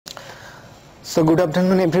So good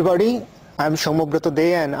afternoon everybody. I'm Soumyabrata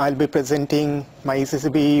and I'll be presenting my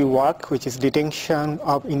ECCV work, which is detection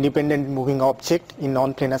of independent moving object in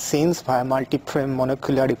non-planar scenes via multi-frame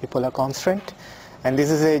monocular epipolar constraint. And this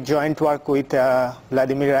is a joint work with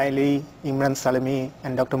Vladimir, Reilly, Imran, Saleemi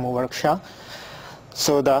and Dr. Mubarak, Shah.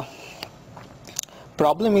 So the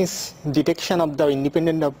problem is detection of the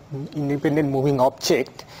independent moving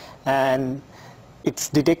object, and it's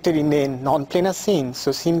detected in a non-planar scene.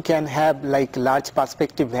 So scene can have like large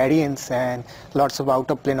perspective variance and lots of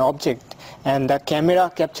out of plane object, and the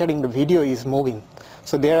camera capturing the video is moving.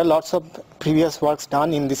 So there are lots of previous works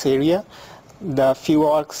done in this area. The few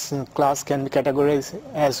works in class can be categorized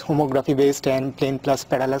as homography based and plane plus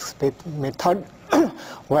parallax method,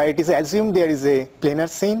 where it is assumed there is a planar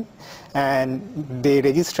scene and they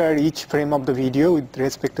register each frame of the video with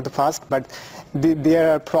respect to the first, but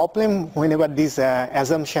there are problems whenever this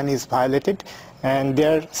assumption is violated, and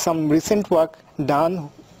there are some recent work done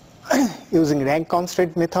using rank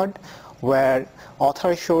constraint method, where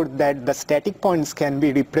authors showed that the static points can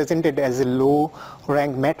be represented as a low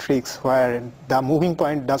rank matrix where the moving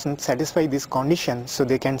point doesn't satisfy this condition, so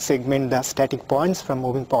they can segment the static points from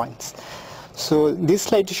moving points. So this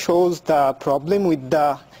slide shows the problem with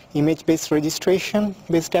the image-based registration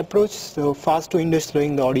based approach. So first window is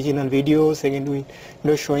showing the original video, second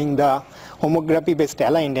window showing the homography based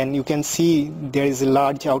aligned, and you can see there is a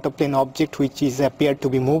large out of plane object which is appeared to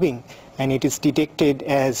be moving, and it is detected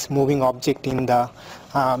as moving object in the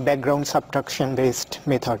background subtraction based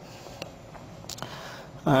method.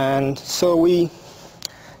 And so we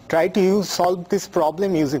try to solve this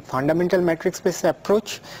problem using fundamental matrix based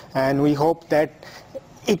approach, and we hope that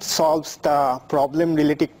it solves the problem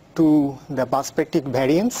related to the perspective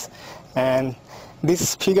variance. And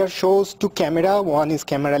this figure shows two camera, one is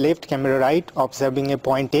camera left, camera right, observing a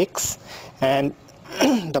point X, and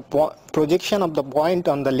the projection of the point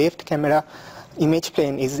on the left camera image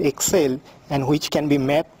plane is XL, and which can be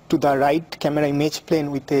mapped to the right camera image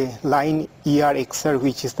plane with a line ERXR,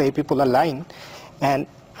 which is the epipolar line, and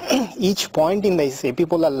each point in this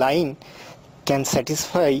epipolar line can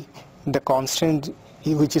satisfy the constraint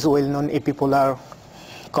which is well known epipolar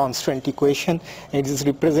constraint equation. It is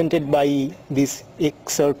represented by this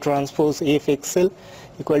XR transpose FXL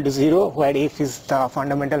equal to 0, where F is the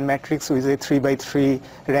fundamental matrix with a 3 by 3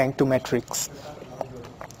 rank 2 matrix.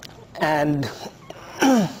 And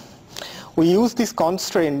we use this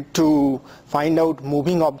constraint to find out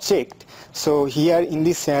moving object. So here in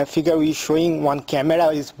this figure we are showing one camera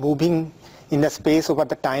is moving in the space over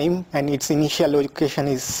the time, and its initial location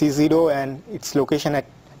is C0 and its location at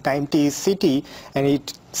time t is Ct, and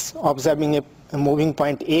it's observing a moving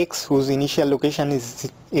point X whose initial location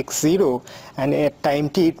is X0, and at time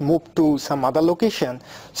t it moved to some other location.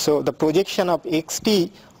 So the projection of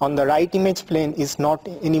Xt on the right image plane is not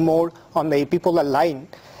anymore on the epipolar line,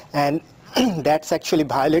 and that's actually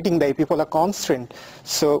violating the epipolar constraint.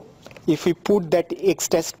 So if we put that x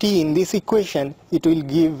dash t in this equation, it will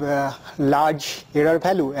give a large error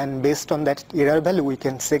value, and based on that error value we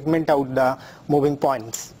can segment out the moving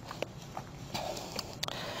points.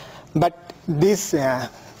 But this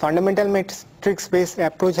fundamental matrix based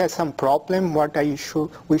approach has some problem. What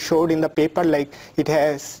we showed in the paper, like it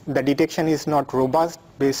has, the detection is not robust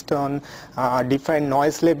based on different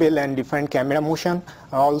noise level and different camera motion.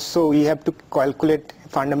 Also we have to calculate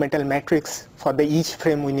fundamental matrix for each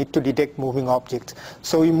frame we need to detect moving objects.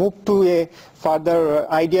 So we move to a further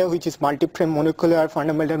idea, which is multi-frame monocular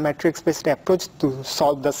fundamental matrix based approach to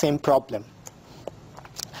solve the same problem.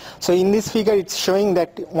 So in this figure it's showing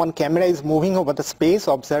that one camera is moving over the space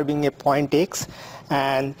observing a point X,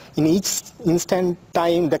 and in each instant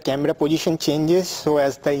time the camera position changes so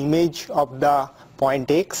as the image of the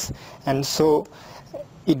point X, and so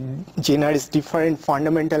it generates different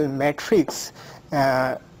fundamental matrix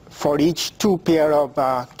for each two pair of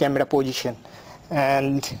camera position.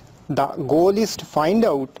 And the goal is to find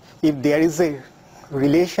out if there is a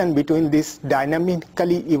relation between this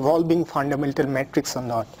dynamically evolving fundamental matrix or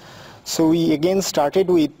not. So we again started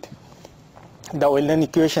with the well-known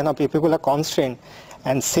equation of epipolar constraint,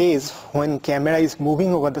 and says when camera is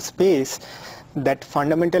moving over the space, that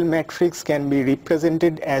fundamental matrix can be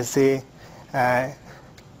represented as a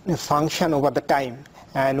function over the time,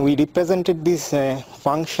 and we represented this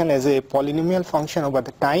function as a polynomial function over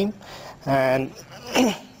the time, and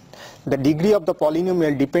the degree of the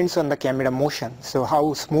polynomial depends on the camera motion. So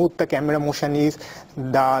how smooth the camera motion is,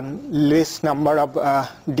 the less number of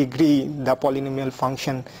degree the polynomial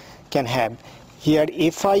function can have. Here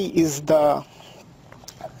Fi is the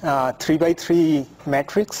 3 by 3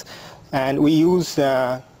 matrix, and we use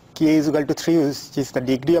k is equal to 3, which is the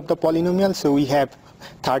degree of the polynomial. So we have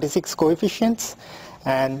 36 coefficients,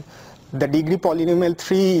 and the degree polynomial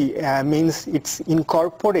 3 means it's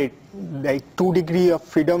incorporate like 2 degree of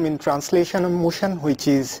freedom in translation of motion, which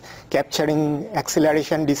is capturing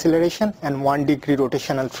acceleration, deceleration, and 1 degree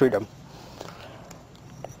rotational freedom.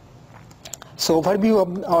 So overview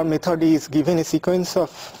of our method is, given a sequence of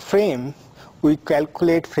frame, we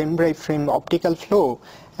calculate frame by frame optical flow,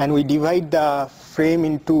 and we divide the frame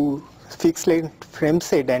into fixed length frame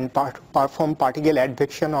set and perform particle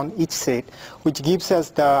advection on each set, which gives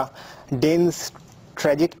us the dense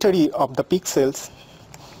trajectory of the pixels.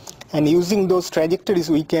 And using those trajectories,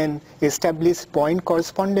 we can establish point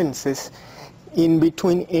correspondences in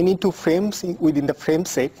between any two frames within the frame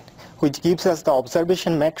set, which gives us the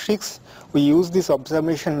observation matrix. We use this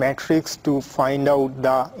observation matrix to find out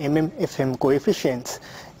the MMFM coefficients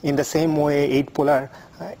in the same way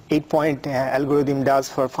 8-point algorithm does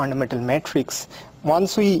for fundamental matrix.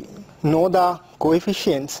 Once we know the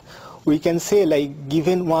coefficients, we can say, like,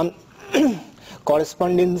 given one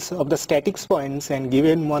correspondence of the statics points and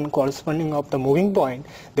given one corresponding of the moving point,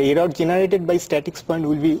 the error generated by statics point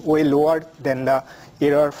will be way lower than the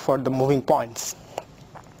error for the moving points.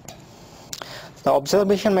 The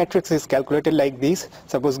observation matrix is calculated like this.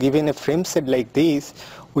 Suppose given a frame set like this,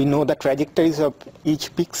 we know the trajectories of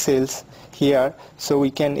each pixels here, so we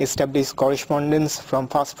can establish correspondence from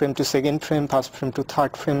first frame to second frame, first frame to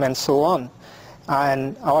third frame, and so on.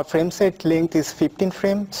 And our frame set length is 15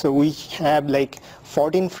 frames, so we have like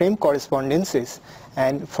 14 frame correspondences,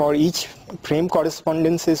 and for each frame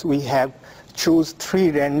correspondences we have choose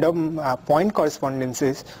 3 random point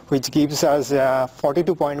correspondences, which gives us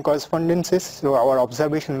 42 point correspondences. So our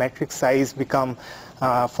observation matrix size become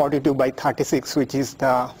 42 by 36, which is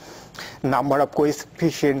the number of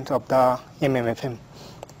coefficients of the MMFM.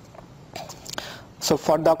 So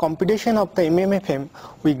for the computation of the MMFM,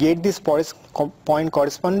 we get these point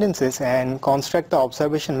correspondences and construct the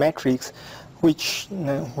observation matrix, which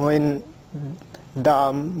when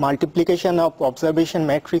the multiplication of observation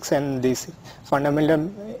matrix and this fundamental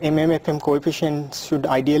MMFM coefficient should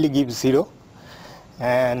ideally give 0.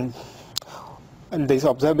 And this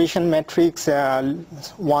observation matrix,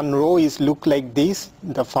 one row is look like this,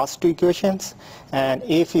 the first two equations, and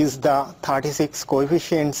F is the 36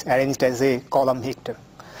 coefficients arranged as a column vector.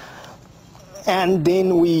 And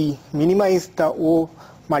then we minimize the O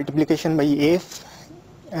multiplication by F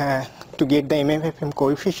to get the MMFM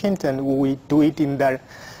coefficient, and we do it in the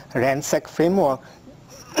ransack framework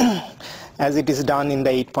as it is done in the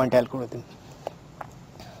 8-point algorithm.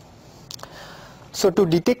 So to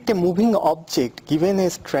detect a moving object given a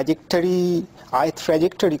trajectory, I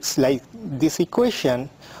trajectories like this equation,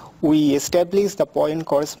 we establish the point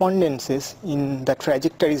correspondences in the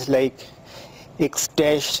trajectories like x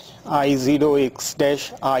dash I0, x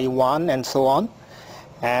dash I1, and so on,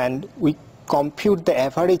 and we compute the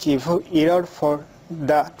average error for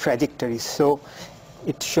the trajectories. So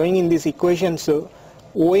it's showing in this equation. So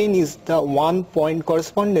ON is the 1 point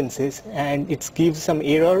correspondences, and it gives some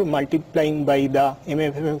error multiplying by the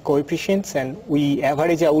MMFM coefficients, and we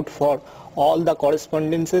average out for all the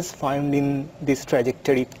correspondences found in this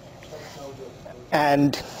trajectory.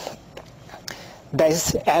 And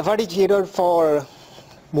this average error for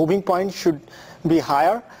moving point should be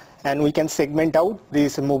higher, and we can segment out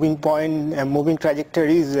these moving point moving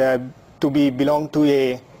trajectories to belong to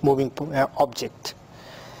a moving object.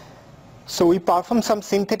 So we performed some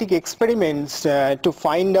synthetic experiments to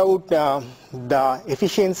find out the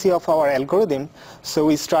efficiency of our algorithm. So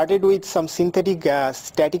we started with some synthetic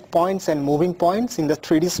static points and moving points in the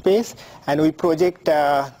 3D space, and we project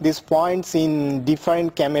these points in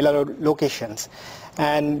different camera locations.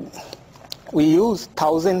 And we use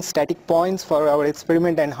 1,000 static points for our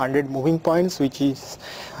experiment and 100 moving points, which is,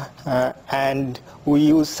 and we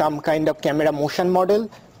use some kind of camera motion model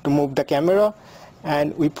to move the camera,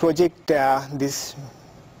 and we project these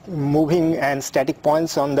moving and static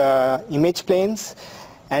points on the image planes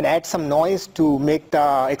and add some noise to make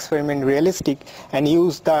the experiment realistic, and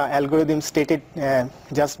use the algorithm stated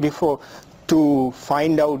just before to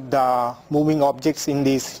find out the moving objects in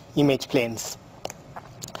these image planes.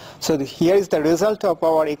 So here is the result of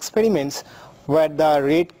our experiments, where the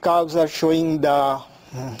red curves are showing the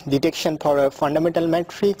detection for a fundamental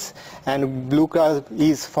matrix, and blue curve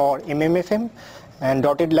is for MMFM, and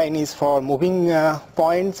dotted line is for moving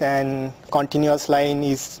points, and continuous line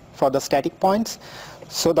is for the static points.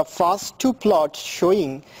 So the first two plots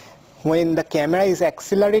showing when the camera is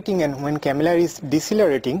accelerating and when camera is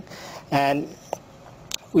decelerating, and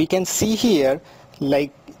we can see here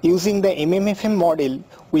like using the MMFM model,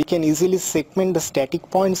 we can easily segment the static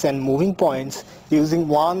points and moving points using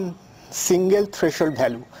one single threshold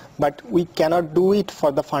value, but we cannot do it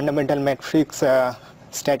for the fundamental metrics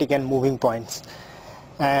static and moving points.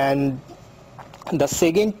 And the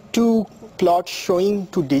second two plots showing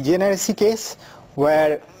to degeneracy case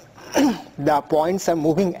where the points are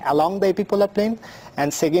moving along the epipolar plane,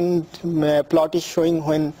 and second plot is showing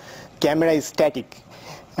when camera is static,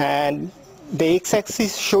 and the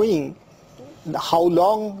x-axis showing how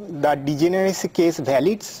long the degeneracy case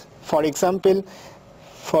validates. For example,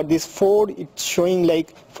 for this 4, it's showing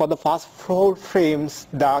like for the first 4 frames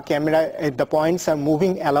the points are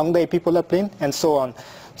moving along the epipolar plane, and so on.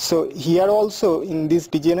 So here also in these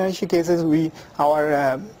degeneracy cases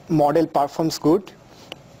our model performs good,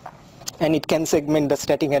 and it can segment the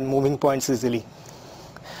static and moving points easily.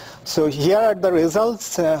 So here are the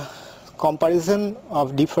results, comparison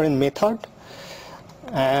of different method,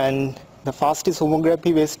 and the first is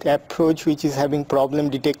homography based approach, which is having problem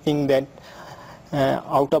detecting that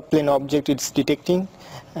out of plane object it's detecting,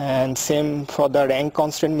 and same for the rank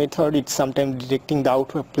constraint method, it's sometimes detecting the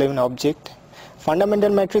out of plane object. Fundamental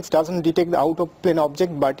matrix doesn't detect the out of plane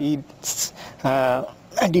object, but its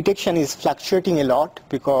detection is fluctuating a lot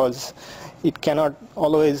because it cannot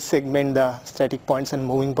always segment the static points and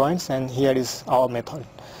moving points, and here is our method,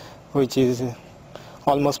 which is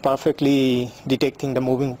almost perfectly detecting the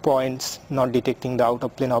moving points, not detecting the out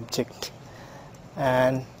of plane object.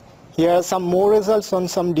 And here are some more results on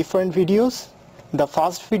some different videos. The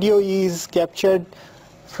first video is captured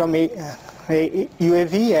from a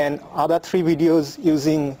UAV, and other 3 videos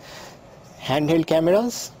using handheld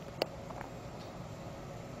cameras.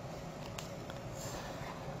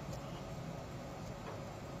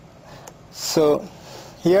 So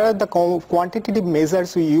here are the quantitative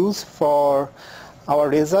measures we use for our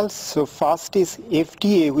results. So first is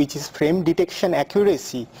FDA, which is frame detection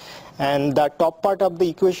accuracy, and the top part of the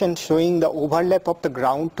equation showing the overlap of the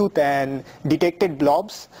ground truth and detected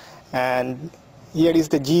blobs, and here is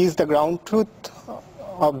the G is the ground truth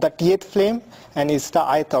of the Tth flame and is the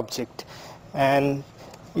ith object, and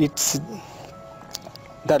it's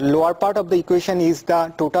the lower part of the equation is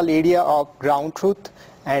the total area of ground truth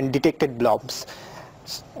and detected blobs.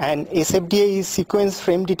 And SFDA is sequence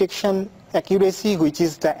frame detection accuracy, which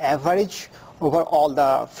is the average over all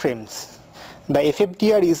the frames. The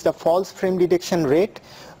FFDR is the false frame detection rate,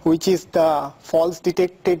 which is the false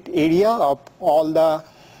detected area of all the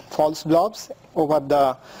false blobs over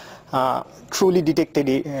the truly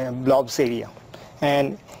detected blobs area.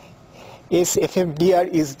 And SFFDR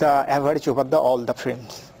is the average over all the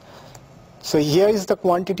frames. So here is the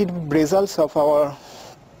quantitative results of our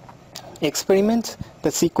experiments.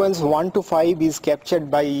 The sequence 1 to 5 is captured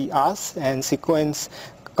by us, and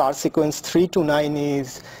car sequence 3 to 9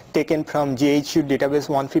 is taken from JHU database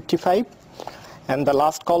 155. And the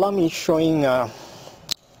last column is showing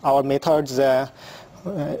our methods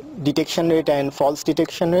detection rate and false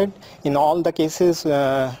detection rate. In all the cases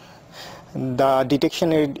the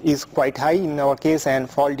detection rate is quite high in our case, and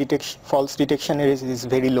false detection rate is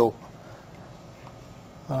very low.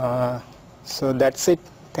 So that's it.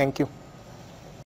 Thank you.